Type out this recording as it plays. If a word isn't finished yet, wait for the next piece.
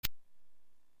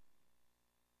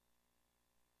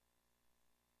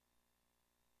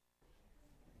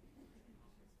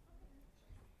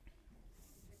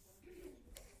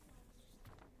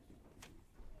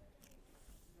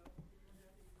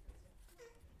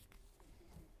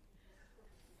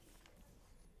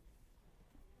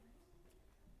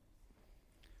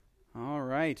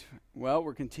right. Well,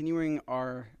 we're continuing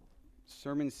our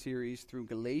sermon series through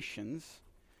Galatians.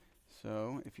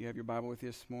 So, if you have your Bible with you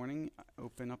this morning,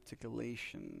 open up to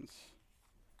Galatians,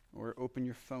 or open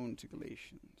your phone to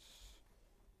Galatians.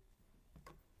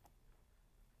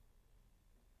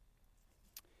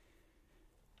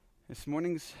 This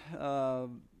morning's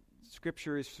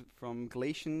scripture is from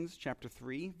Galatians chapter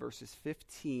 3, verses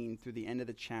 15 through the end of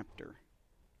the chapter.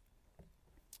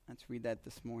 Let's read that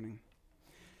this morning.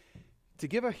 To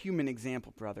give a human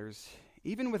example, brothers,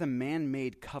 even with a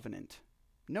man-made covenant,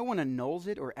 no one annuls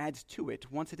it or adds to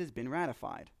it once it has been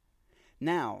ratified.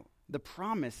 Now, the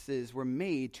promises were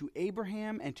made to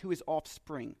Abraham and to his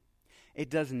offspring.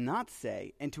 It does not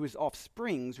say, and to his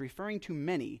offsprings, referring to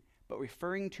many, but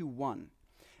referring to one,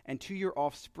 and to your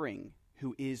offspring,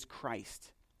 who is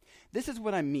Christ. This is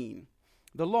what I mean.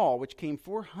 The law, which came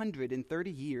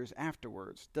 430 years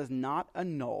afterwards, does not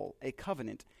annul a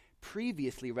covenant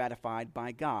previously ratified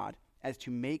by God, as to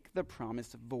make the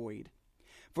promise void.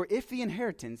 For if the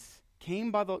inheritance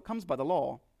comes by the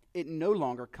law, it no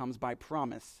longer comes by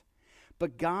promise.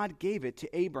 But God gave it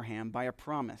to Abraham by a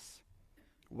promise.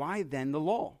 Why then the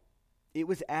law? It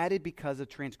was added because of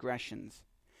transgressions,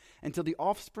 until the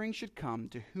offspring should come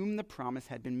to whom the promise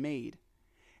had been made.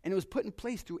 And it was put in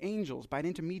place through angels by an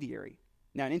intermediary.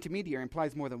 Now, an intermediary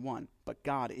implies more than one, but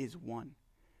God is one.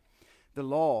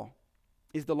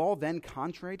 Is the law then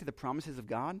contrary to the promises of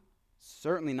God?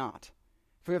 Certainly not.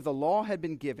 For if the law had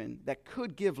been given that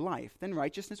could give life, then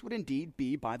righteousness would indeed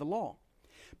be by the law.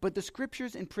 But the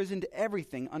Scriptures imprisoned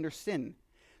everything under sin,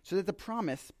 so that the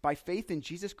promise by faith in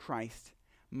Jesus Christ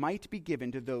might be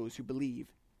given to those who believe.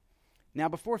 Now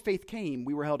before faith came,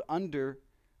 we were held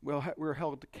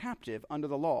captive under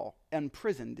the law,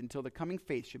 imprisoned until the coming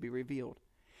faith should be revealed.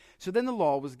 So then the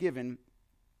law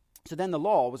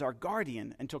was our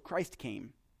guardian until Christ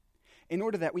came, in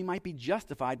order that we might be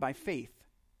justified by faith.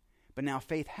 But now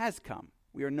faith has come.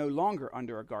 We are no longer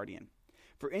under a guardian.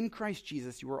 For in Christ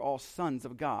Jesus you are all sons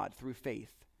of God through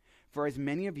faith. For as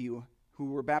many of you who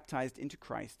were baptized into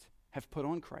Christ have put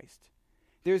on Christ.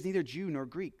 There is neither Jew nor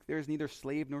Greek. There is neither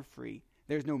slave nor free.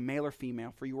 There is no male or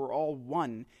female, for you are all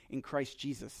one in Christ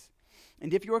Jesus.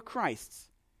 And if you are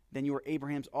Christ's, then you are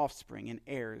Abraham's offspring and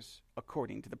heirs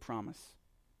according to the promise.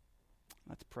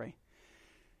 Let's pray.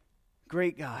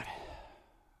 Great God,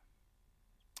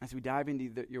 as we dive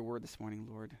into your word this morning,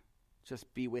 Lord,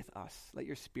 just be with us. Let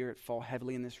your Spirit fall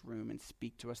heavily in this room and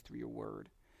speak to us through your word.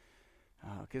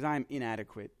 Because I'm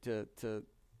inadequate to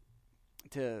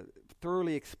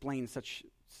thoroughly explain such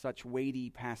weighty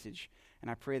passage. And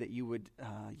I pray that you would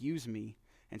use me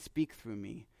and speak through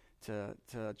me to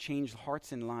change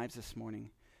hearts and lives this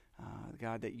morning.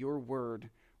 God, that your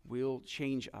word will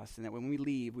change us, and that when we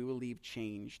leave, we will leave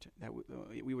changed. That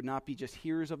we would not be just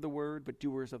hearers of the word, but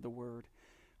doers of the word.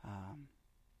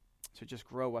 So just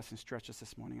grow us and stretch us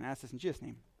this morning. And I ask this in Jesus'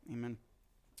 name. Amen.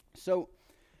 So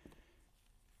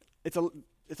it's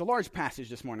a large passage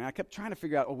this morning. I kept trying to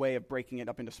figure out a way of breaking it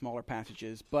up into smaller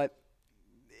passages, but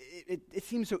it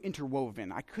seems so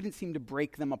interwoven. I couldn't seem to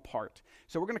break them apart.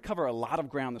 So we're going to cover a lot of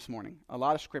ground this morning, a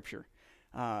lot of scripture.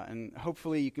 And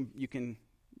hopefully you can,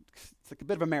 it's like a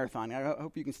bit of a marathon. I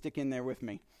hope you can stick in there with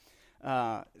me.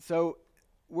 So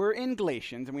we're in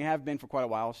Galatians, and we have been for quite a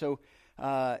while. So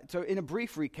in a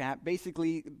brief recap,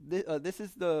 basically, this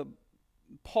is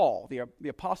Paul, the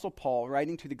Apostle Paul,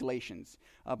 writing to the Galatians.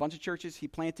 A bunch of churches he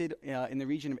planted in the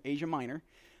region of Asia Minor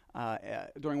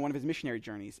during one of his missionary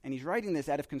journeys. And he's writing this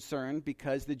out of concern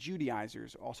because the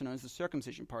Judaizers, also known as the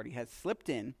circumcision party, has slipped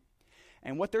in.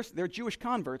 And they're Jewish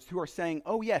converts who are saying,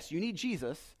 oh yes, you need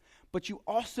Jesus, but you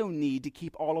also need to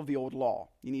keep all of the old law.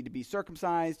 You need to be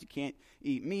circumcised. You can't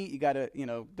eat meat. You got to,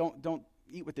 don't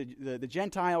eat with the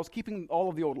Gentiles, keeping all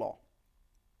of the old law.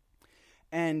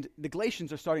 And the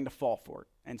Galatians are starting to fall for it.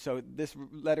 And so this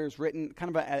letter is written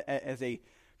kind of as a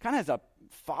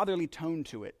fatherly tone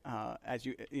to it as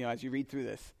you read through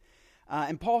this.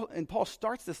 And Paul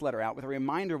starts this letter out with a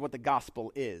reminder of what the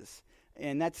gospel is.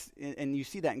 And you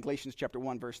see that in Galatians chapter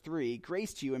 1, verse 3.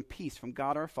 Grace to you and peace from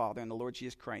God our Father and the Lord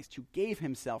Jesus Christ, who gave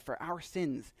himself for our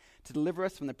sins to deliver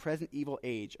us from the present evil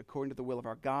age, according to the will of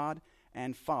our God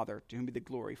and Father, to whom be the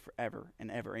glory forever and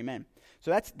ever. Amen.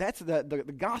 So that's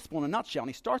the gospel in a nutshell. And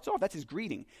he starts off, that's his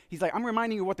greeting. He's like, I'm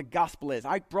reminding you what the gospel is.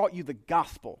 I brought you the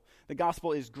gospel. The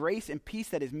gospel is grace and peace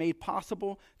that is made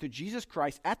possible through Jesus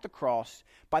Christ at the cross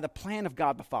by the plan of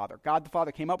God the Father. God the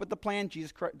Father came up with the plan.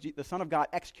 Jesus Christ, the Son of God,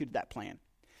 executed that plan.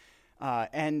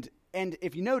 And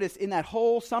if you notice, in that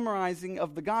whole summarizing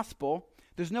of the gospel,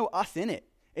 there's no us in it.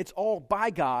 It's all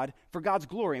by God for God's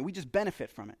glory, and we just benefit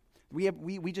from it.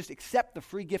 We just accept the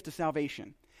free gift of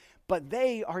salvation. But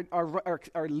they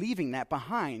are leaving that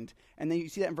behind. And then you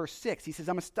see that in verse 6. He says,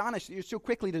 I'm astonished that you're so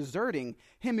quickly deserting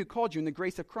him who called you in the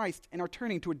grace of Christ and are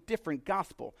turning to a different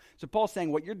gospel. So Paul's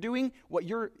saying what you're doing, what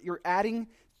you're adding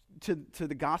to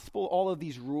the gospel, all of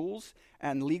these rules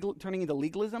and turning into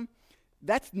legalism,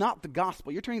 that's not the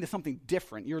gospel. You're turning to something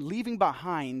different. You're leaving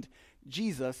behind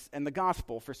Jesus and the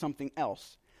gospel for something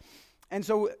else. And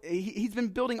so he's been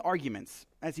building arguments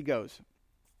as he goes.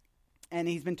 And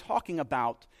he's been talking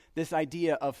about this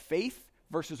idea of faith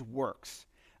versus works.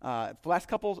 The last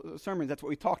couple sermons, that's what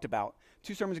we talked about.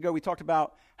 2 sermons ago, we talked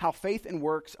about how faith and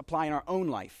works apply in our own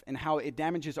life and how it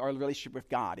damages our relationship with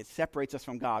God. It separates us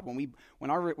from God.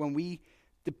 When we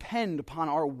depend upon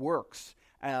our works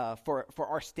for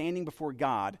our standing before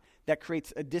God, that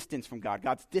creates a distance from God.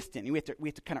 God's distant. We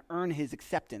have to kind of earn his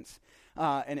acceptance.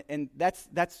 And that's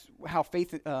how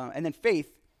faith, and then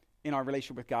faith in our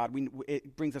relationship with God,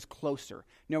 it brings us closer,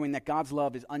 knowing that God's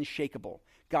love is unshakable.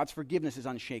 God's forgiveness is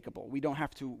unshakable. We don't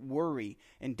have to worry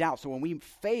and doubt. So when we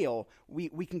fail, we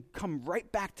can come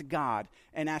right back to God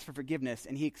and ask for forgiveness,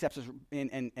 and he accepts us,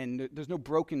 and there's no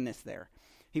brokenness there.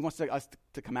 He wants us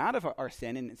to come out of our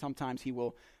sin, and sometimes he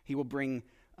will bring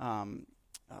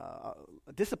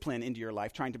discipline into your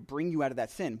life, trying to bring you out of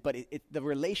that sin. But the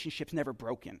relationship's never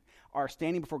broken. Our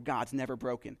standing before God's never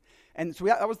broken. And so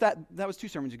that was 2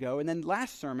 sermons ago. And then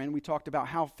last sermon, we talked about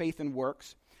how faith and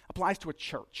works applies to a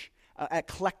church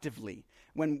collectively.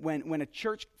 When a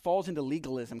church falls into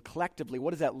legalism collectively,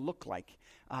 what does that look like?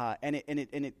 And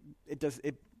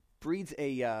it breeds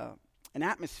an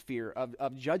atmosphere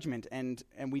of judgment, and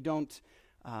we don't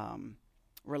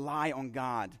rely on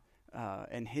God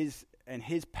and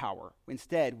his power.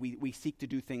 Instead, we seek to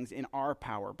do things in our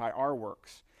power, by our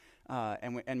works.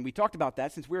 And we talked about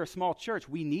that. Since we're a small church,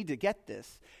 we need to get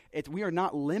this. We are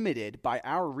not limited by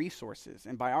our resources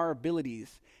and by our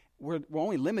abilities. We're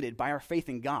only limited by our faith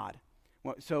in God.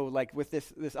 So like with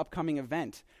this upcoming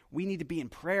event, we need to be in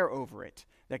prayer over it,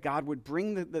 that God would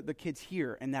bring the kids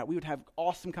here, and that we would have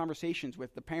awesome conversations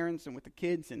with the parents and with the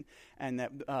kids, and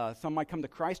that some might come to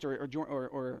Christ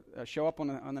or show up on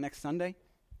the next Sunday.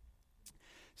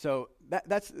 So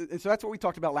that's what we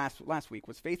talked about last week,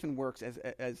 was faith and works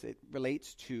as it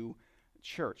relates to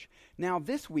church. Now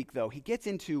this week, though, he gets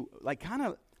into like kind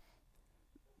of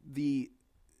the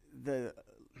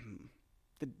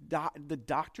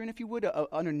doctrine, if you would,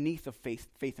 underneath of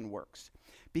faith and works,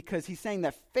 because he's saying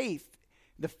that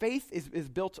the faith is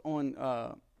built on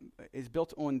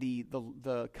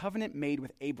the covenant made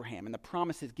with Abraham and the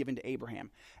promises given to Abraham,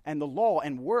 and the law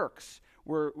and works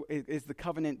is the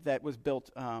covenant that was built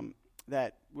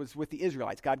that was with the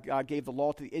Israelites. God gave the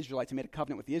law to the Israelites and made a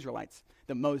covenant with the Israelites.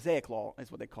 The Mosaic law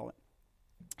is what they call it.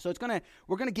 So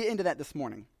we're gonna get into that this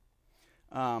morning,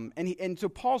 and so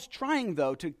Paul's trying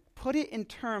though to put it in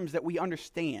terms that we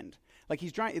understand.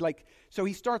 So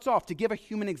he starts off to give a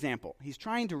human example. He's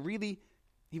trying to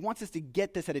he wants us to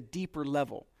get this at a deeper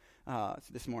level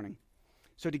this morning.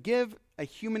 So to give a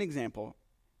human example,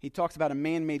 he talks about a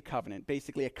man-made covenant,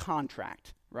 basically a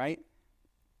contract, right?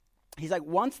 He's like,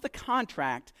 once the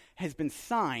contract has been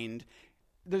signed,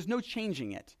 there's no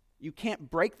changing it. You can't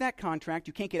break that contract,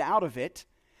 you can't get out of it,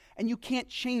 and you can't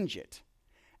change it.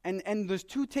 And there's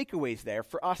 2 takeaways there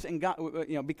for us and God,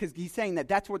 because he's saying that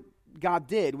that's what God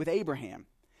did with Abraham.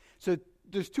 So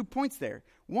there's 2 points there.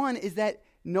 One is that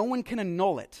no one can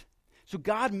annul it. So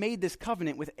God made this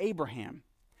covenant with Abraham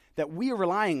that we are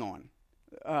relying on.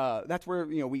 That's where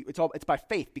it's by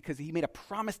faith, because he made a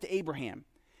promise to Abraham,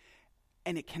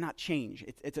 and it cannot change.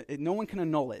 No one can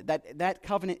annul it. That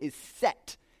covenant is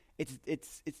set.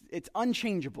 It's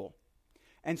unchangeable,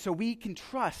 and so we can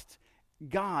trust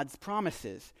God's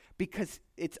promises because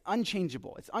it's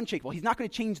unchangeable. It's unshakable. He's not going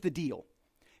to change the deal.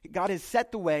 God has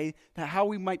set the way to how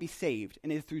we might be saved,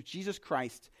 and it is through Jesus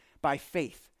Christ by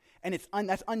faith. And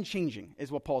that's unchanging,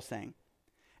 is what Paul's saying.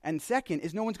 And second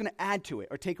is no one's going to add to it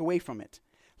or take away from it.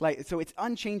 So it's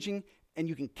unchanging, and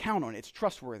you can count on it. It's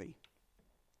trustworthy.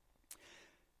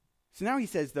 So now he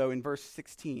says, though, in verse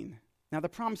 16, now the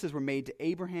promises were made to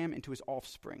Abraham and to his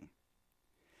offspring.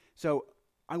 So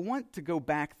I want to go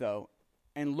back, though,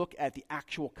 and look at the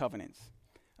actual covenants,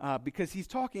 because he's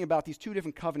talking about these 2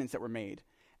 different covenants that were made.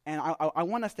 And I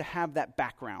want us to have that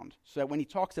background so that when he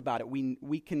talks about it, we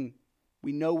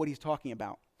know what he's talking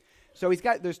about. So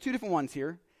there's 2 different ones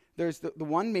here. There's the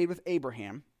one made with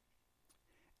Abraham,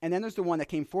 and then there's the one that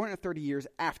came 430 years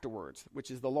afterwards, which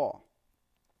is the law.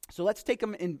 So let's take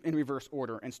them in reverse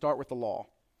order and start with the law.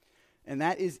 And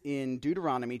that is in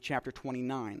Deuteronomy chapter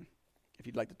 29, if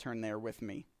you'd like to turn there with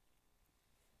me.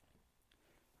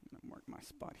 I'm going to mark my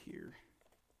spot here.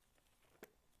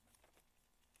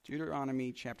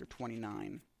 Deuteronomy chapter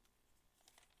 29.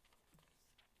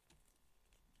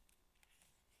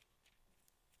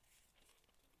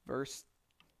 Verse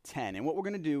 10. And what we're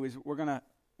going to do is we're going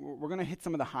to hit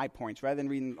some of the high points rather than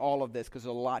reading all of this because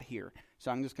there's a lot here. So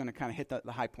I'm just going to kind of hit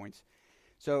the high points.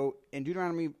 So in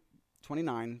Deuteronomy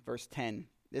 29, verse 10,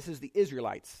 this is the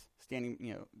Israelites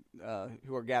standing,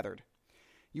 who are gathered.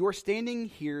 You are standing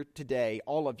here today,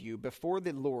 all of you, before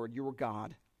the Lord your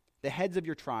God, the heads of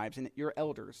your tribes and your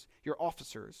elders, your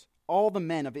officers, all the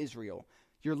men of Israel,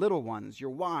 your little ones,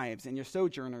 your wives, and your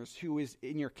sojourners who is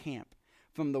in your camp,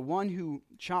 from the one who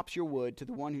chops your wood to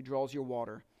the one who draws your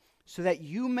water, so that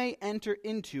you may enter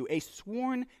into a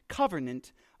sworn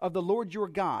covenant of the Lord your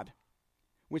God,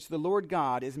 which the Lord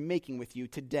God is making with you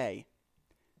today,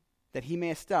 that he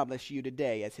may establish you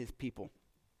today as his people.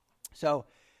 So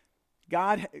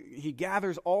God, he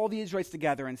gathers all the Israelites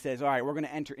together and says, all right, we're going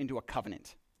to enter into a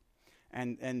covenant.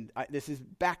 And this is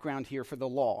background here for the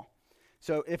law.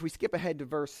 So if we skip ahead to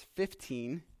verse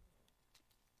 15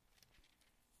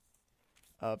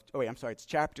 it's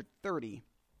chapter 30,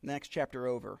 next chapter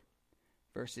over,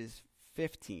 verses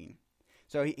 15.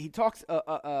 So he talks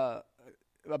about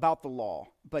the law,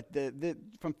 but the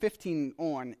from 15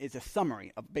 on is a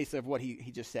summary of basically of what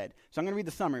he just said. So I'm going to read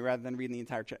the summary rather than reading the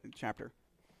entire chapter.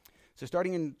 So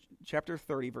starting in chapter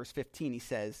 30, verse 15, he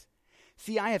says,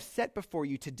 "See, I have set before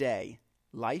you today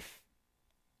life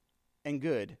and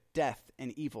good, death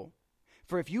and evil.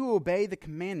 For if you obey the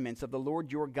commandments of the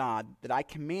Lord your God that I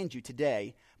command you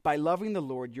today, by loving the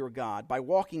Lord your God, by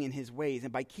walking in his ways,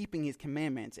 and by keeping his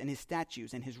commandments and his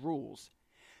statutes and his rules,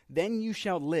 then you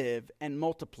shall live and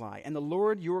multiply, and the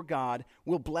Lord your God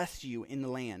will bless you in the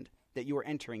land that you are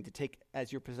entering to take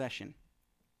as your possession.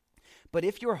 But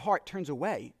if your heart turns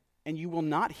away, and you will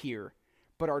not hear,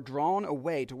 but are drawn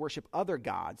away to worship other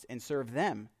gods and serve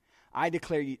them, I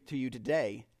declare to you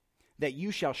today that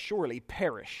you shall surely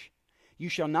perish. You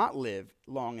shall not live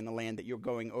long in the land that you're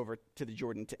going over to the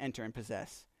Jordan to enter and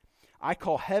possess. I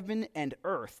call heaven and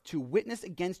earth to witness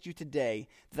against you today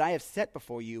that I have set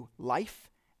before you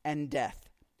life and death,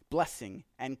 blessing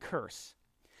and curse.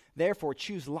 Therefore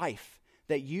choose life,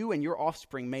 that you and your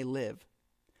offspring may live,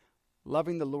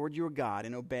 loving the Lord your God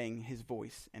and obeying his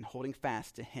voice and holding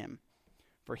fast to him,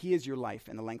 for he is your life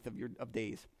and the length of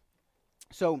days."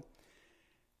 So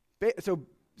this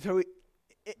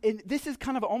is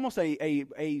kind of almost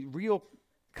a real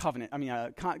covenant. I mean,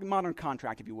 a modern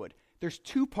contract, if you would. There's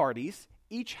two parties.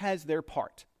 Each has their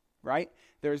part, right?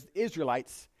 There's the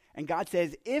Israelites, and God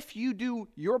says, if you do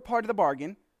your part of the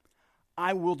bargain,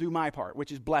 I will do my part,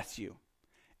 which is bless you.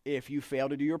 If you fail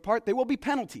to do your part, there will be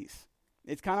penalties.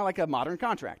 It's kind of like a modern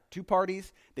contract. Two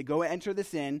parties, they go enter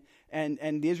this in, and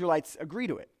the Israelites agree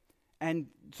to it. And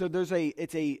so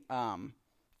it's a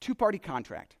two-party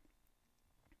contract.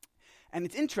 And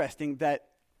it's interesting that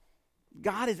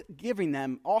God is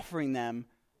offering them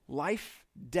life,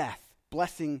 death,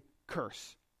 blessing,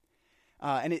 curse.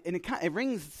 And it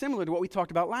rings similar to what we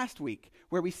talked about last week,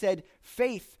 where we said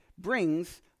faith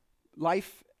brings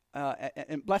life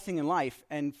and blessing in life,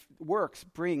 and works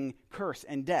bring curse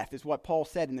and death, is what Paul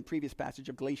said in the previous passage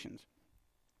of Galatians.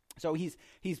 So he's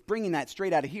bringing that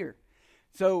straight out of here.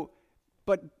 So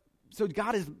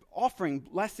God is offering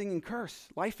blessing and curse,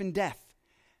 life and death.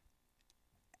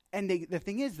 And the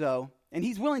thing is, though, and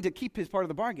he's willing to keep his part of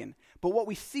the bargain, but what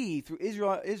we see through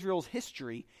Israel's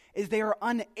history is they are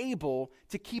unable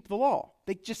to keep the law.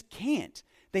 They just can't.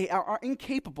 They are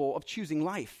incapable of choosing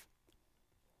life.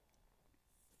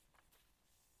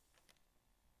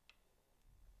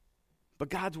 But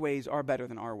God's ways are better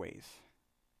than our ways.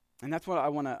 And that's what I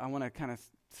want to kind of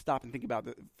stop and think about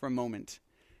for a moment.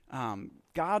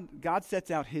 God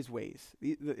sets out his ways.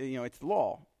 It's the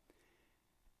law.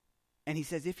 And he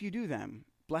says, if you do them,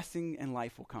 blessing and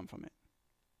life will come from it.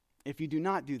 If you do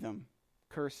not do them,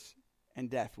 curse and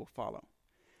death will follow.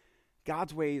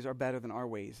 God's ways are better than our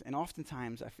ways. And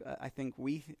oftentimes, I think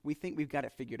we think we've got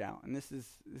it figured out. And this is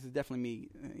definitely me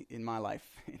in my life.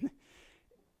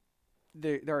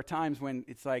 There are times when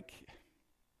it's like,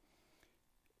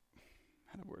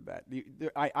 how to word that?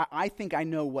 I think I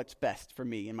know what's best for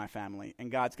me and my family, and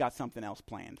God's got something else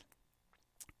planned.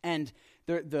 And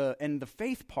the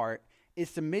faith part is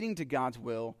submitting to God's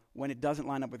will when it doesn't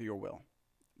line up with your will,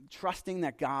 trusting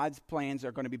that God's plans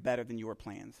are going to be better than your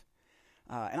plans.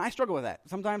 And I struggle with that.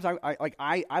 Sometimes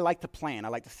I like to plan. I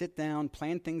like to sit down,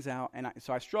 plan things out, and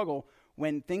so I struggle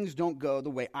when things don't go the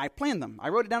way I planned them. I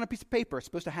wrote it down on a piece of paper. It's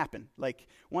supposed to happen. Like,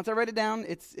 once I write it down,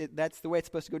 that's the way it's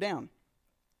supposed to go down.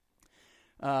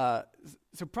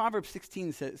 So Proverbs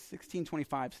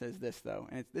 16:25 says this, though,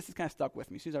 and this has kind of stuck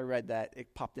with me. As soon as I read that,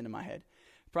 it popped into my head.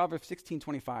 Proverbs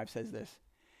 16:25 says this: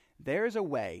 "There is a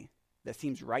way that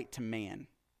seems right to man,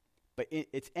 but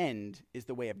its end is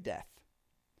the way of death."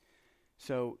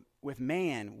 So with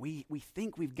man, we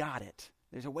think we've got it.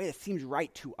 There's a way that seems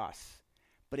right to us,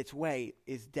 but its way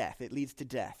is death. It leads to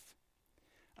death.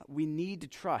 We need to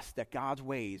trust that God's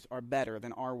ways are better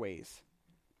than our ways.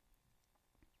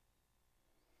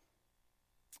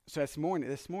 So this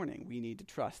morning, we need to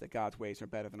trust that God's ways are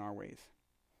better than our ways.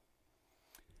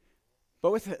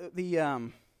 But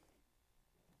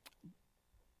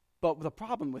the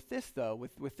problem with this, though,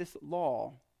 with this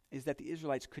law, is that the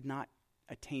Israelites could not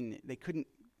attain it. They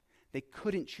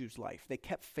couldn't choose life. They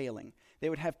kept failing. They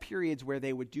would have periods where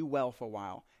they would do well for a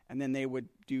while, and then they would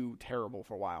do terrible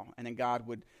for a while, and then God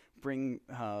would bring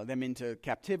them into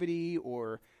captivity,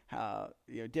 or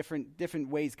different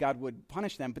ways God would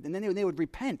punish them. But then they would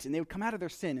repent, and they would come out of their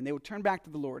sin, and they would turn back to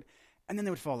the Lord, and then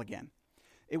they would fall again.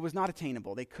 It was not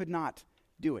attainable. They could not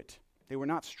do it. They were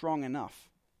not strong enough.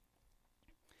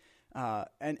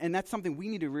 And that's something we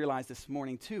need to realize this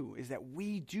morning too, is that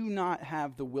we do not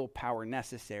have the willpower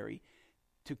necessary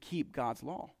to keep God's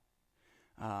law.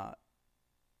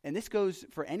 And this goes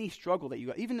for any struggle that you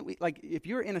got. Even like if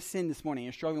you're in a sin this morning,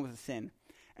 you're struggling with a sin,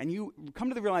 and you come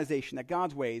to the realization that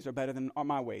God's ways are better than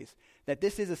my ways, that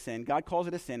this is a sin, God calls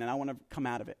it a sin, and I want to come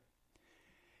out of it.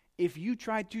 If you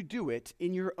try to do it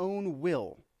in your own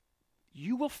will,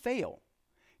 you will fail.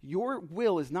 Your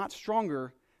will is not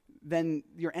stronger than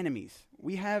your enemies.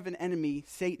 We have an enemy,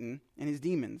 Satan, and his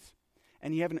demons,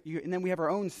 and then we have our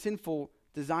own sinful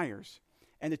desires,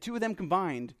 and the two of them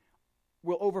combined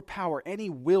will overpower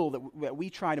any will that we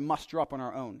try to muster up on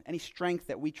our own, any strength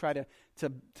that we try to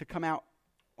come out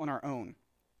on our own.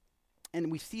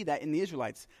 And we see that in the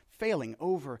Israelites failing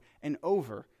over and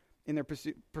over in their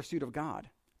pursuit of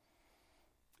God.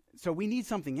 So we need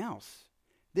something else.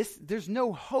 There's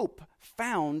no hope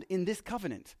found in this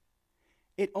covenant.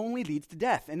 It only leads to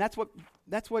death. And that's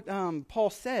what Paul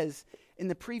says in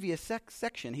the previous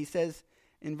section. He says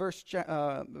in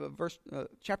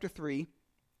chapter 3,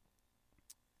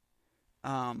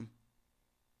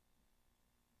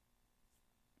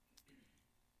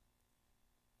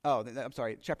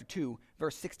 chapter 2,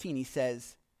 verse 16, he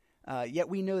says, "Yet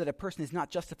we know that a person is not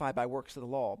justified by works of the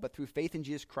law, but through faith in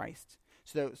Jesus Christ.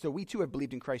 So we too have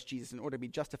believed in Christ Jesus in order to be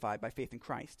justified by faith in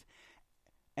Christ,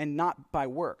 and not by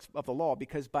works of the law,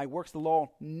 because by works of the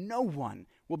law no one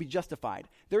will be justified."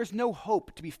 There is no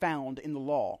hope to be found in the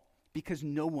law because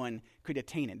no one could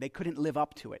attain it. They couldn't live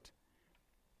up to it.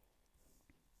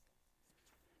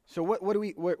 So where do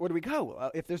we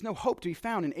go if there's no hope to be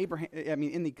found in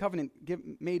in the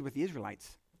covenant made with the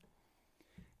Israelites?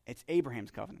 It's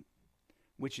Abraham's covenant,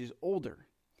 which is older,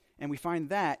 and we find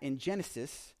that in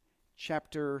Genesis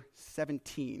chapter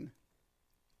 17.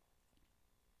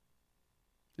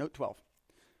 No, 12.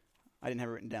 I didn't have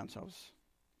it written down, so I was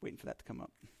waiting for that to come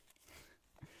up.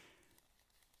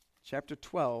 Chapter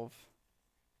 12.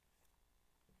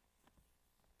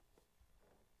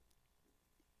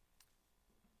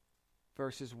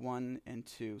 Verses 1 and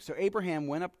 2. So Abraham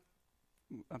went up,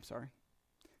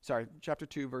 chapter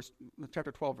 12,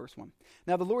 verse 1.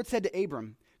 "Now the Lord said to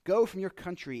Abram, 'Go from your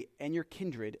country and your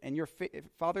kindred and your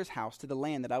father's house to the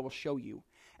land that I will show you.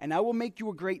 And I will make you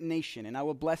a great nation, and I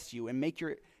will bless you and make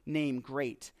your name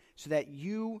great, so that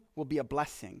you will be a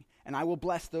blessing. And I will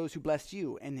bless those who bless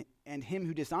you, and him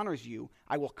who dishonors you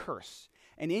I will curse.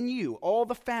 And in you all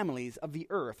the families of the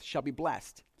earth shall be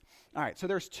blessed.'" All right, so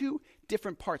there's two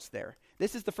different parts there.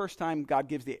 This is the first time God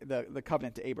gives the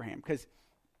covenant to Abraham, because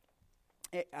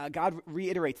God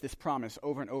reiterates this promise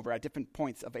over and over at different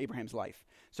points of Abraham's life.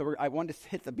 So I wanted to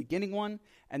hit the beginning one,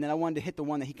 and then I wanted to hit the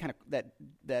one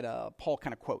that Paul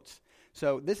kind of quotes.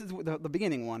 So this is the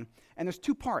beginning one, and there's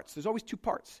two parts. There's always two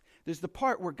parts. There's the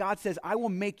part where God says, "I will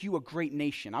make you a great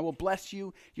nation. I will bless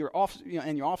you,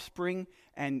 and your offspring,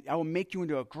 and I will make you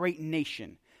into a great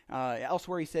nation."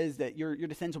 Elsewhere, he says that your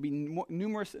descendants will be more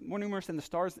numerous than the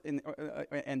stars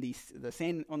and the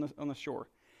sand on the shore.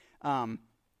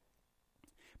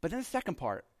 But then the second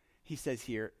part, he says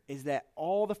here, is that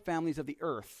all the families of the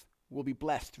earth will be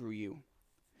blessed through you.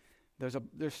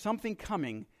 There's something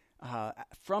coming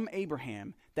from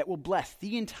Abraham that will bless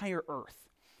the entire earth,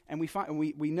 and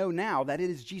we know now that it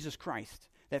is Jesus Christ.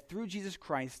 That through Jesus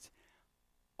Christ,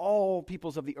 all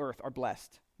peoples of the earth are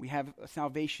blessed. We have a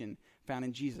salvation found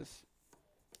in Jesus.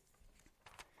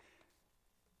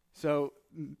 So,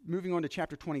 moving on to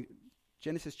chapter 20,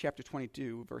 Genesis chapter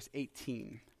 22, verse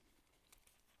 18.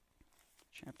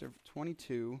 Chapter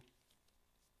 22.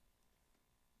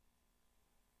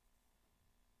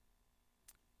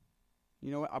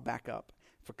 You know what? I'll back up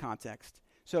for context.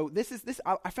 So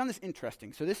I found this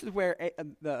interesting. So this is where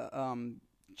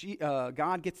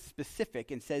God gets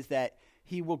specific and says that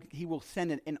he will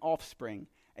send an offspring,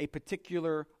 a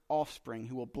particular offspring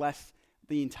who will bless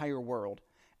the entire world.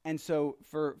 And so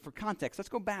for context, let's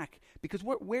go back, because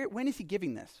when is he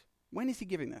giving this? When is he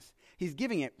giving this? He's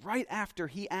giving it right after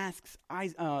he asks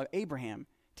Abraham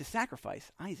to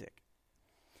sacrifice Isaac.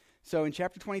 So in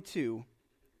chapter 22,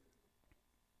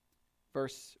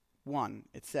 verse 1,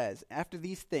 it says, "After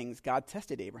these things, God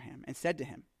tested Abraham and said to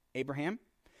him, 'Abraham?'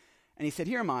 And he said,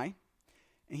 'Here am I.'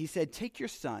 And he said, 'Take your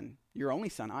son, your only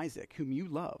son Isaac, whom you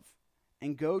love,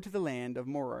 and go to the land of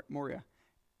Moriah,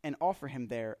 and offer him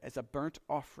there as a burnt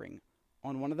offering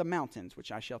on one of the mountains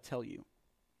which I shall tell you.'"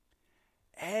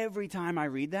 Every time I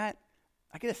read that,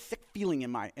 I get a sick feeling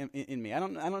in me. I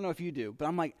don't know if you do, but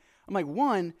I'm like,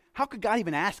 one, how could God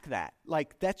even ask that?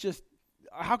 Like, that's just,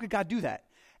 how could God do that?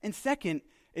 And second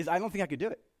is, I don't think I could do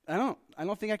it. I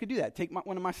don't think I could do that. Take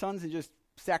one of my sons and just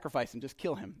sacrifice him, just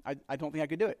kill him. I don't think I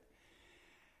could do it.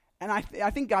 And I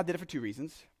think God did it for two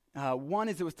reasons. One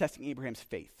is it was testing Abraham's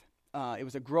faith. It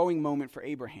was a growing moment for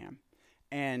Abraham.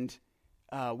 And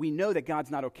we know that God's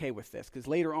not okay with this, because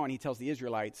later on he tells the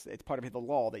Israelites, it's part of the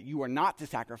law, that you are not to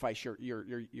sacrifice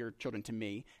your children to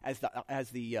me, as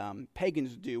the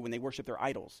pagans do when they worship their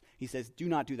idols. He says, do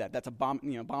not do that. That's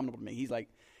abominable to me. He's like,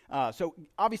 so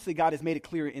obviously God has made it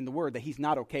clear in the word that he's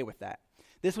not okay with that.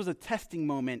 This was a testing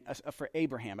moment for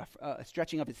Abraham, a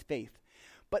stretching of his faith.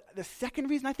 But the second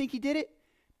reason I think he did it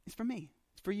is for me.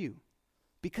 It's for you.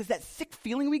 Because that sick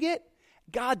feeling we get,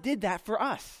 God did that for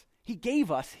us. He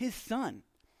gave us his son.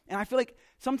 And I feel like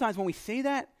sometimes when we say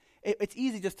that, it's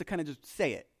easy just to kind of just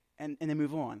say it and then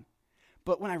move on.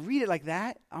 But when I read it like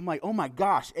that, I'm like, oh my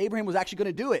gosh, Abraham was actually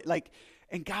going to do it.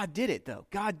 And God did it, though.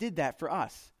 God did that for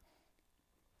us.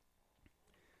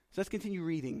 So let's continue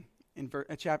reading in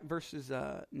verses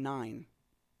 9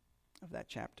 of that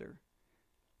chapter.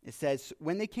 It says,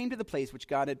 "When they came to the place which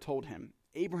God had told him,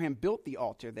 Abraham built the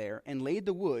altar there and laid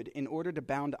the wood in order to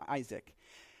bound Isaac,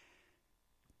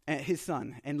 his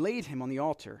son, and laid him on the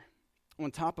altar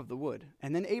on top of the wood.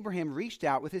 And then Abraham reached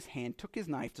out with his hand, took his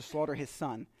knife to slaughter his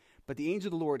son. But the angel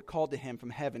of the Lord called to him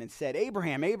from heaven and said,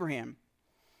 'Abraham, Abraham.'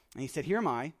 And he said, 'Here am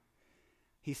I.'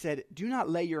 He said, 'Do not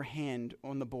lay your hand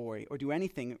on the boy or do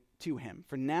anything to him,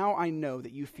 for now I know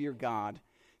that you fear God,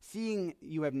 seeing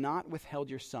you have not withheld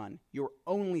your son, your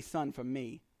only son, from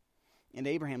me.' And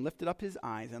Abraham lifted up his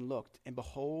eyes and looked, and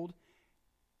behold,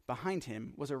 behind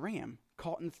him was a ram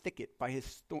caught in the thicket by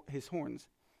his horns.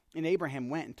 And Abraham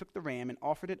went and took the ram and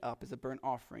offered it up as a burnt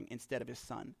offering instead of his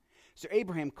son. So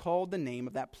Abraham called the name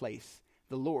of that place,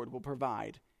 'The Lord will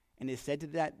provide.' And it is said to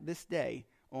that this day,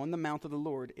 'On the mount of the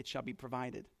Lord it shall be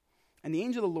provided.' And the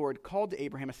angel of the Lord called to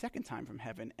Abraham a second time from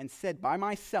heaven and said, 'By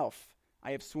myself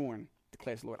I have sworn,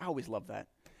 declares the Lord.'" I always love that.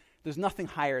 There's nothing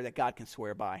higher that God can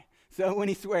swear by. So when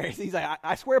he swears, he's like,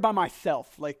 I swear by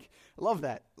myself. Like, love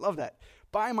that.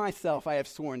 "By myself I have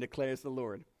sworn, declares the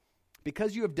Lord.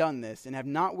 Because you have done this and have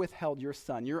not withheld your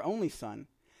son, your only son,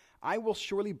 I will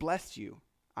surely bless you.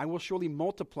 I will surely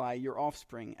multiply your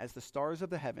offspring as the stars of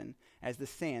the heaven, as the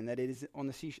sand that is on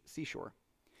the seashore.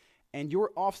 And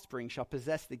your offspring shall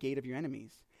possess the gate of your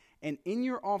enemies. And in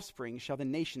your offspring shall the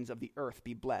nations of the earth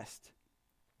be blessed,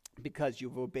 because you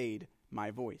have obeyed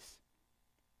my voice."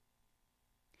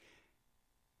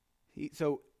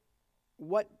 So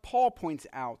what Paul points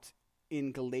out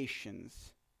in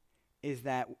Galatians is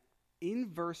that in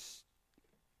verse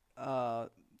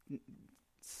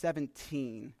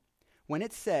 17, when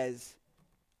it says,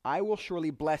 "I will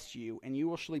surely bless you, and you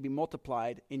will surely be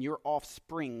multiplied in your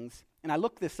offsprings," and I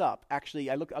looked this up. Actually,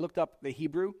 I looked up the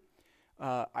Hebrew.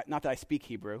 Not that I speak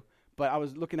Hebrew, but I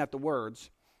was looking at the words,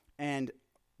 and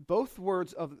both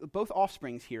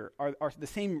offsprings here are the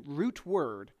same root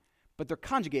word, but they're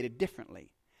conjugated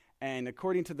differently. And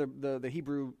according to the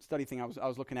Hebrew study thing I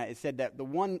was looking at, it said that the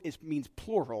one means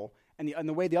plural, and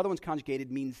the way the other one's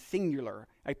conjugated means singular,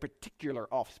 a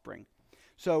particular offspring.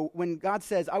 So when God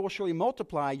says, "I will surely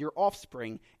multiply your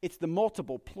offspring," it's the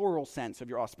multiple, plural sense of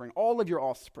your offspring, all of your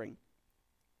offspring.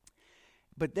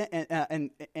 But then,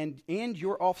 and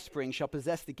your offspring shall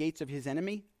possess the gates of his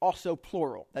enemy, also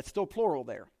plural. That's still plural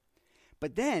there.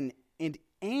 But then, and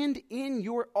in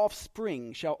your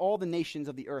offspring shall all the nations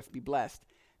of the earth be blessed.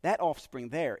 That offspring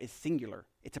there is singular.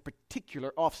 It's a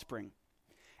particular offspring.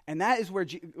 And that is where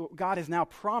God has now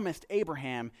promised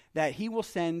Abraham that he will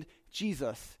send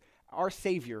Jesus, our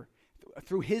Savior,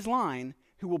 through his line,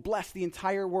 who will bless the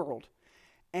entire world.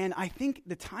 And I think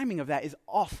the timing of that is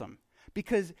awesome,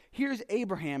 because here's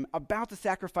Abraham about to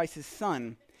sacrifice his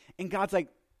son, and God's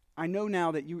like, I know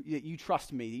now that you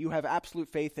trust me, that you have absolute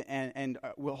faith and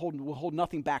will hold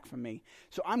nothing back from me.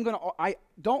 So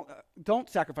don't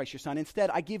sacrifice your son. Instead,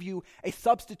 I give you a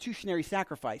substitutionary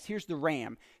sacrifice. Here's the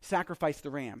ram. Sacrifice the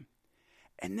ram.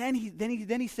 And then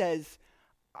he says,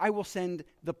 I will send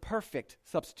the perfect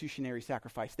substitutionary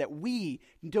sacrifice, that we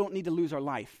don't need to lose our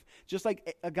life. Just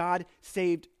like God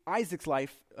saved Isaac's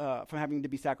life from having to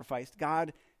be sacrificed,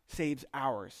 God saves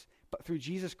ours. But through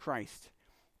Jesus Christ,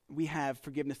 we have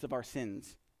forgiveness of our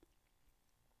sins.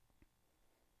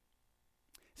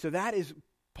 So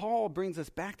Paul brings us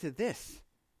back to this.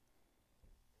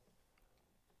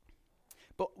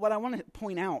 But what I want to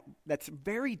point out that's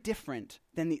very different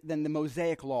than the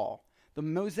Mosaic law. The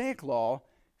Mosaic law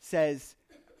says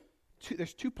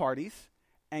there's two parties,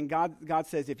 and God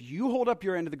says, if you hold up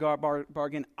your end of the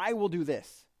bargain, I will do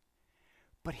this.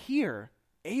 But here,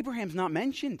 Abraham's not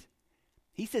mentioned.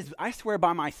 He says, I swear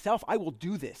by myself, I will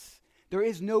do this. There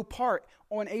is no part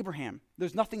on Abraham.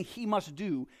 There's nothing he must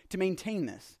do to maintain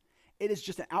this. It is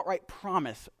just an outright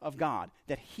promise of God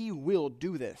that he will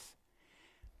do this.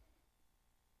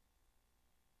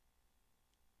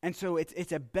 And so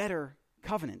it's a better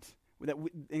covenant.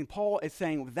 And Paul is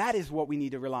saying that is what we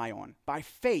need to rely on. By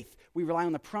faith, we rely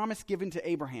on the promise given to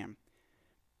Abraham.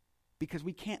 Because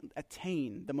we can't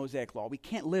attain the Mosaic law. We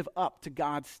can't live up to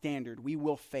God's standard. We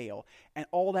will fail. And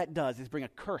all that does is bring a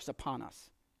curse upon us.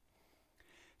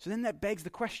 So then that begs the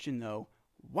question, though,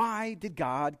 why did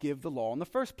God give the law in the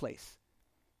first place?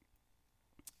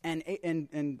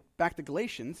 And back to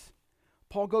Galatians,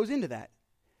 Paul goes into that.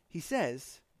 He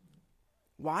says,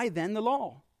 why then the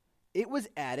law? It was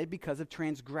added because of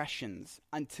transgressions,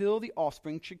 until the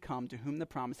offspring should come to whom the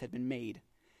promise had been made.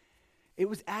 It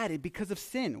was added because of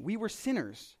sin. We were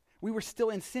sinners. We were still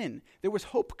in sin. There was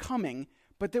hope coming,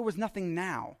 but there was nothing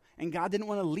now. And God didn't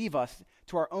want to leave us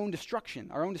to our own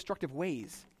destruction, our own destructive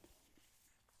ways.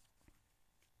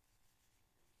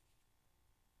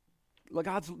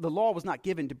 The law was not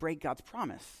given to break God's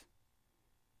promise.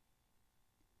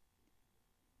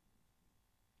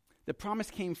 The promise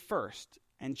came first,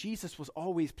 and Jesus was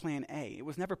always plan A. It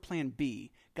was never plan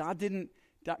B. God didn't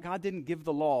give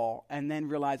the law and then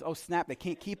realize, oh snap, they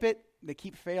can't keep it. They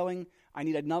keep failing. I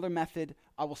need another method.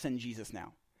 I will send Jesus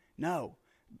now. No.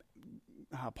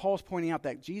 Paul's pointing out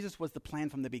that Jesus was the plan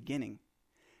from the beginning.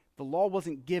 The law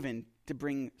wasn't given to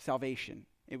bring salvation.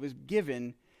 It was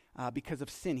given because of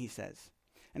sin, he says.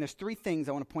 And there's three things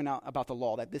I want to point out about the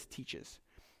law that this teaches.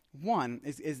 One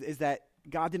is that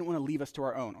God didn't want to leave us to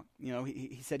our own. You know,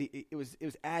 he said it was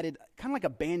added kind of like a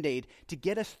Band-Aid to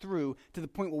get us through to the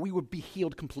point where we would be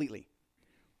healed completely.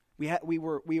 We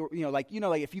were like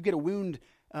if you get a wound,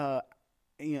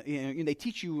 they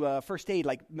teach you first aid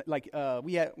like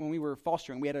we had when we were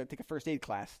fostering, we had to take a first aid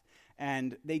class,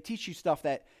 and they teach you stuff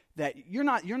that you're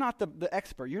not the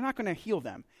expert. You're not going to heal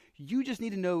them. You just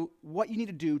need to know what you need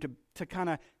to do to kind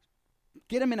of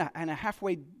get them in a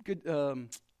halfway good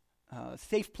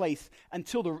safe place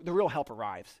until the real help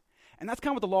arrives. And that's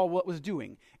kind of what the law was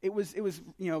doing. It was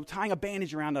tying a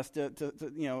bandage around us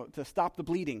to stop the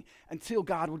bleeding until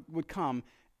God would come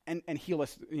and heal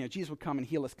us. Jesus would come and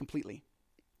heal us completely.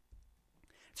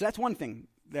 So that's one thing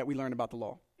that we learn about the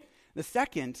law. The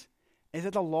second is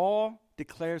that the law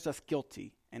declares us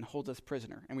guilty and holds us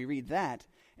prisoner. And we read that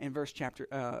in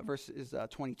verses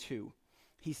 22.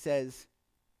 He says,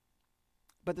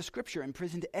 but the Scripture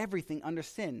imprisoned everything under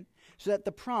sin, so that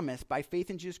the promise by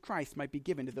faith in Jesus Christ might be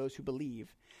given to those who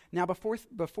believe. Now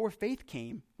before faith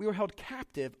came, we were held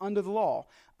captive under the law,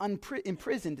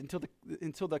 imprisoned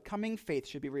until the coming faith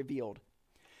should be revealed.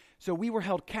 So we were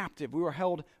held captive. We were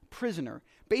held prisoner.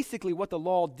 Basically, what the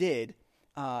law did,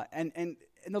 and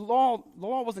the law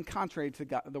wasn't contrary to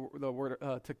God, the word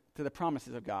to the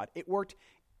promises of God. It worked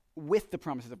with the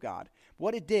promises of God.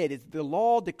 What it did is the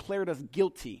law declared us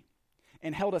guilty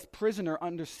and held us prisoner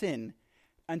under sin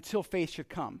until faith should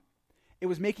come. It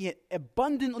was making it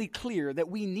abundantly clear that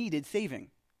we needed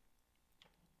saving.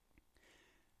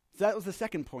 So that was the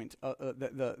second point,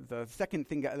 the second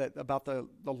thing about the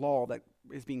law that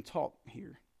is being taught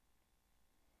here.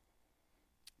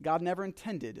 God never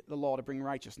intended the law to bring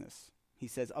righteousness. He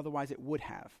says otherwise it would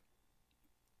have.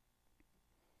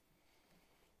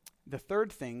 The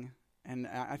third thing, and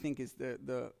I think is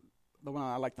the one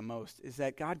I like the most, is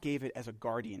that God gave it as a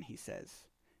guardian, he says,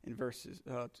 in verse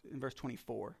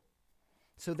 24.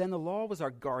 So then the law was our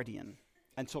guardian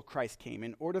until Christ came,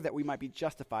 in order that we might be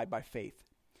justified by faith.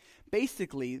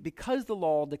 Basically, because the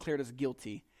law declared us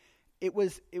guilty, it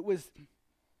was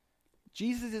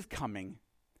Jesus is coming,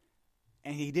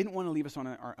 and he didn't want to leave us on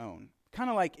our own. Kind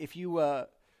of like if you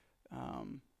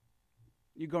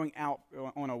you're going out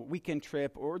on a weekend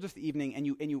trip or just the evening, and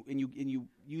you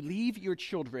leave your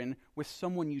children with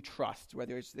someone you trust,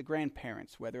 whether it's the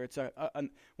grandparents, whether it's one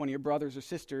of your brothers or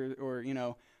sisters, or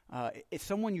it's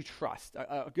someone you trust,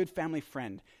 a good family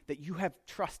friend that you have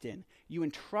trust in. You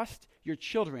entrust your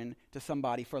children to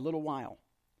somebody for a little while.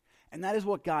 And that is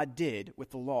what God did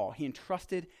with the law. He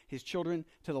entrusted his children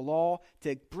to the law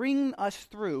to bring us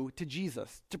through to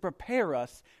Jesus, to prepare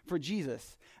us for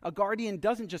Jesus. A guardian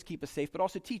doesn't just keep us safe, but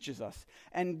also teaches us.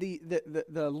 And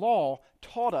the law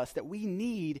taught us that we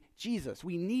need Jesus.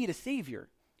 We need a Savior.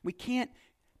 We can't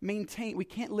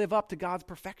live up to God's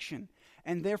perfection,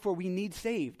 and therefore we need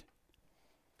saved.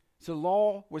 So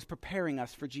law was preparing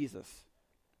us for Jesus,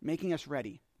 making us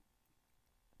ready.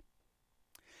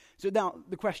 So now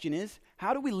the question is,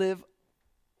 how do we live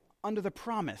under the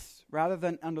promise rather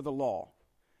than under the law?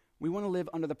 We want to live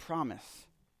under the promise.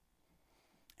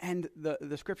 And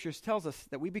the scriptures tells us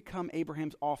that we become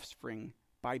Abraham's offspring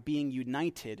by being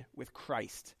united with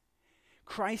Christ.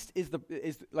 Christ is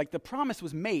like the promise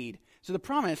was made. So the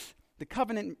promise, the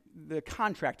covenant, the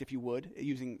contract, if you would,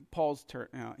 using Paul's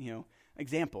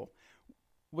example,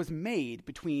 was made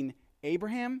between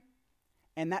Abraham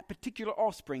and that particular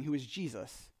offspring who is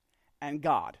Jesus and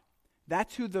God.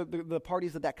 That's who the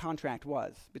parties of that contract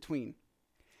was between.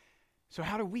 So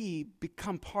how do we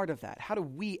become part of that? How do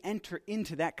we enter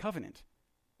into that covenant?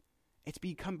 It's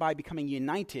by becoming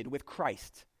united with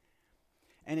Christ.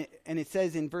 And it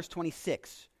says in verse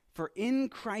 26, "For in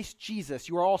Christ Jesus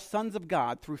you are all sons of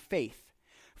God through faith.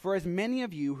 For as many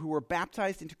of you who were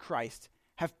baptized into Christ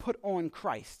have put on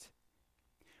Christ."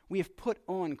 We have put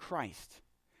on Christ.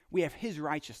 We have his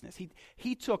righteousness.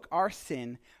 He took our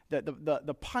sin,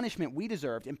 the punishment we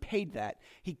deserved, and paid that.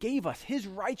 He gave us his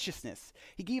righteousness.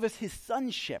 He gave us his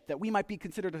sonship, that we might be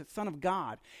considered a son of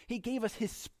God. He gave us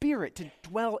his Spirit to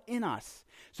dwell in us.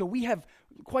 So we have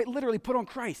quite literally put on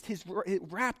Christ,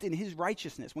 wrapped in his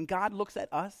righteousness. When God looks at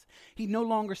us, he no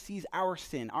longer sees our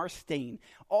sin, our stain.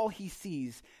 All he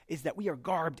sees is that we are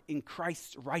garbed in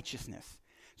Christ's righteousness.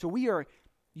 So we are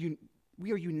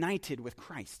united with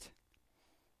Christ.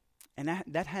 And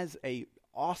that has a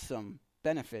awesome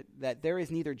benefit, that there is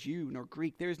neither Jew nor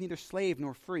Greek, there is neither slave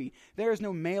nor free, there is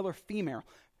no male or female.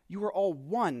 You are all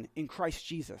one in Christ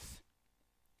Jesus.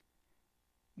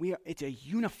 It's a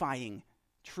unifying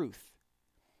truth.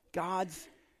 God's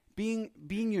being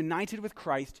united with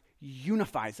Christ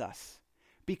unifies us,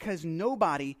 because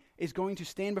nobody is going to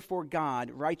stand before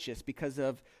God righteous because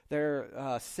of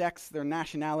their sex, their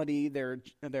nationality, their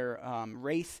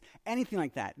race, anything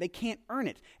like that. They can't earn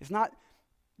it. It's not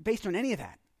based on any of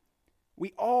that.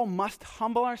 We all must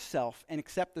humble ourselves and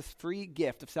accept this free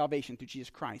gift of salvation through Jesus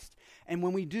Christ. And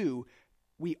when we do,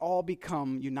 we all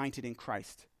become united in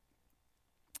Christ.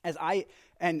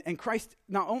 And Christ,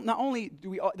 not only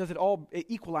it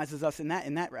equalizes us in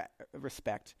that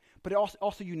respect, but it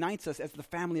also unites us as the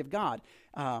family of God.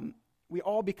 We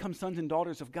all become sons and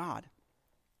daughters of God.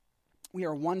 We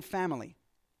are one family.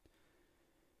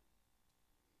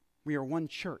 We are one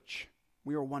church.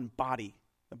 We are one body,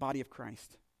 the body of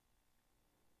Christ.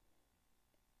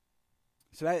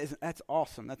 So that's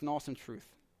awesome. That's an awesome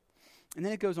truth. And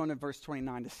then it goes on in verse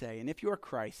 29 to say, "And if you are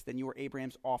Christ, then you are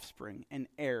Abraham's offspring and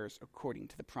heirs according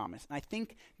to the promise." And I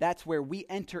think that's where we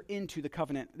enter into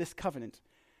this covenant,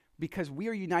 because we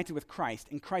are united with Christ,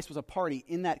 and Christ was a party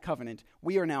in that covenant.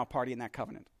 We are now a party in that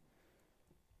covenant.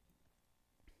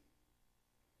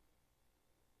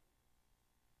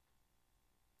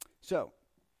 So,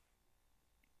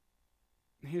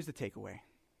 here's the takeaway.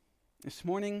 This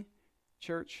morning,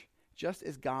 church, just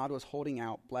as God was holding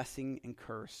out blessing and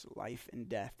curse, life and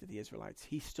death to the Israelites,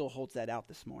 he still holds that out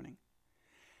this morning.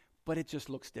 But it just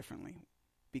looks differently.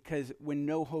 Because when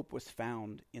no hope was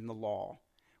found in the law,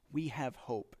 we have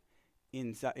hope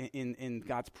in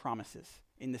God's promises,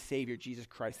 in the Savior, Jesus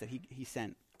Christ, that he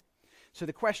sent. So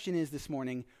the question is this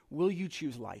morning, will you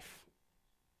choose life?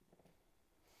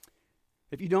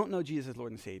 If you don't know Jesus as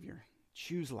Lord and Savior,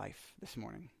 choose life this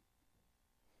morning.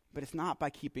 But it's not by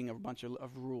keeping a bunch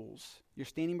of rules. Your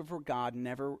standing before God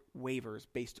never wavers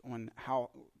based on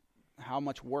how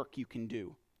much work you can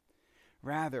do.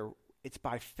 Rather, it's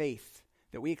by faith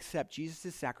that we accept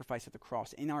Jesus' sacrifice at the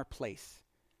cross in our place.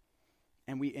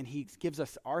 And he gives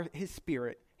us his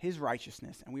Spirit, his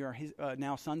righteousness, and we are his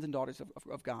now sons and daughters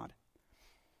of God.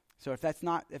 So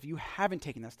if you haven't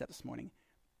taken that step this morning,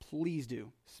 please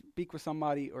do. Speak with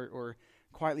somebody or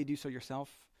quietly do so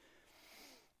yourself.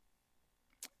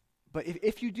 But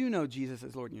if you do know Jesus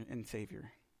as Lord and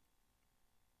Savior,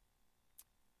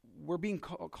 we're being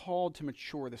called to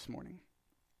mature this morning,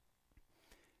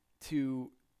 to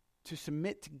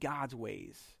submit to God's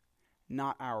ways,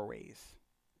 not our ways.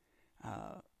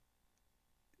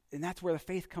 And that's where the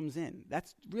faith comes in.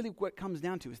 That's really what it comes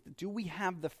down to, is do we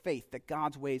have the faith that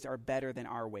God's ways are better than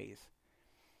our ways?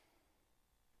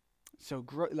 So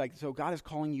God is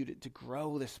calling you to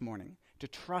grow this morning, to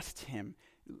trust him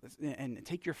and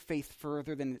take your faith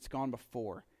further than it's gone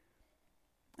before,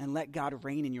 and let God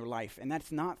reign in your life. And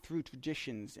that's not through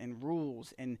traditions and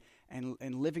rules and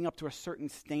living up to a certain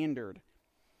standard.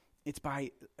 It's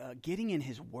by getting in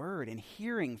his word and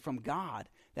hearing from God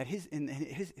that his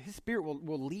Spirit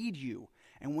will lead you.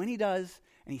 And when he does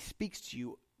and he speaks to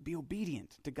you, be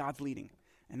obedient to God's leading.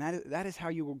 And that is how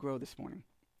you will grow this morning.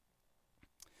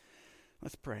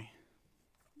 Let's pray.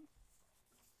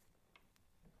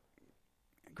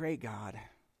 Great God,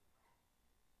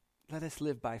 let us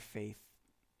live by faith,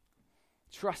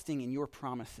 trusting in your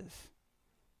promises,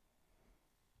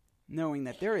 knowing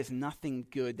that there is nothing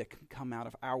good that can come out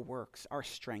of our works, our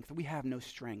strength. We have no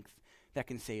strength that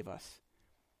can save us.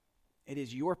 It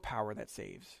is your power that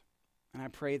saves. And I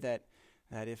pray that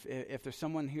if there's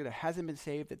someone here that hasn't been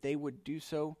saved, that they would do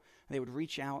so, they would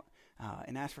reach out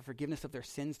and ask for forgiveness of their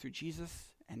sins through Jesus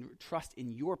and trust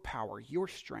in your power, your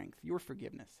strength, your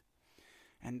forgiveness.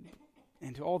 And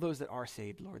to all those that are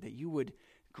saved, Lord, that you would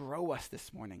grow us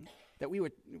this morning, that we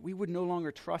would no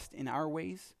longer trust in our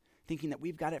ways, thinking that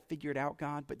we've got it figured out,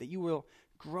 God, but that you will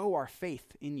grow our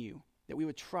faith in you, that we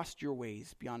would trust your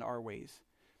ways beyond our ways,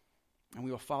 and we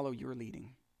will follow your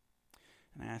leading.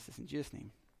 And I ask this in Jesus'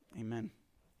 name. Amen.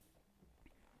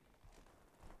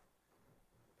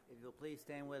 If you'll please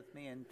stand with me and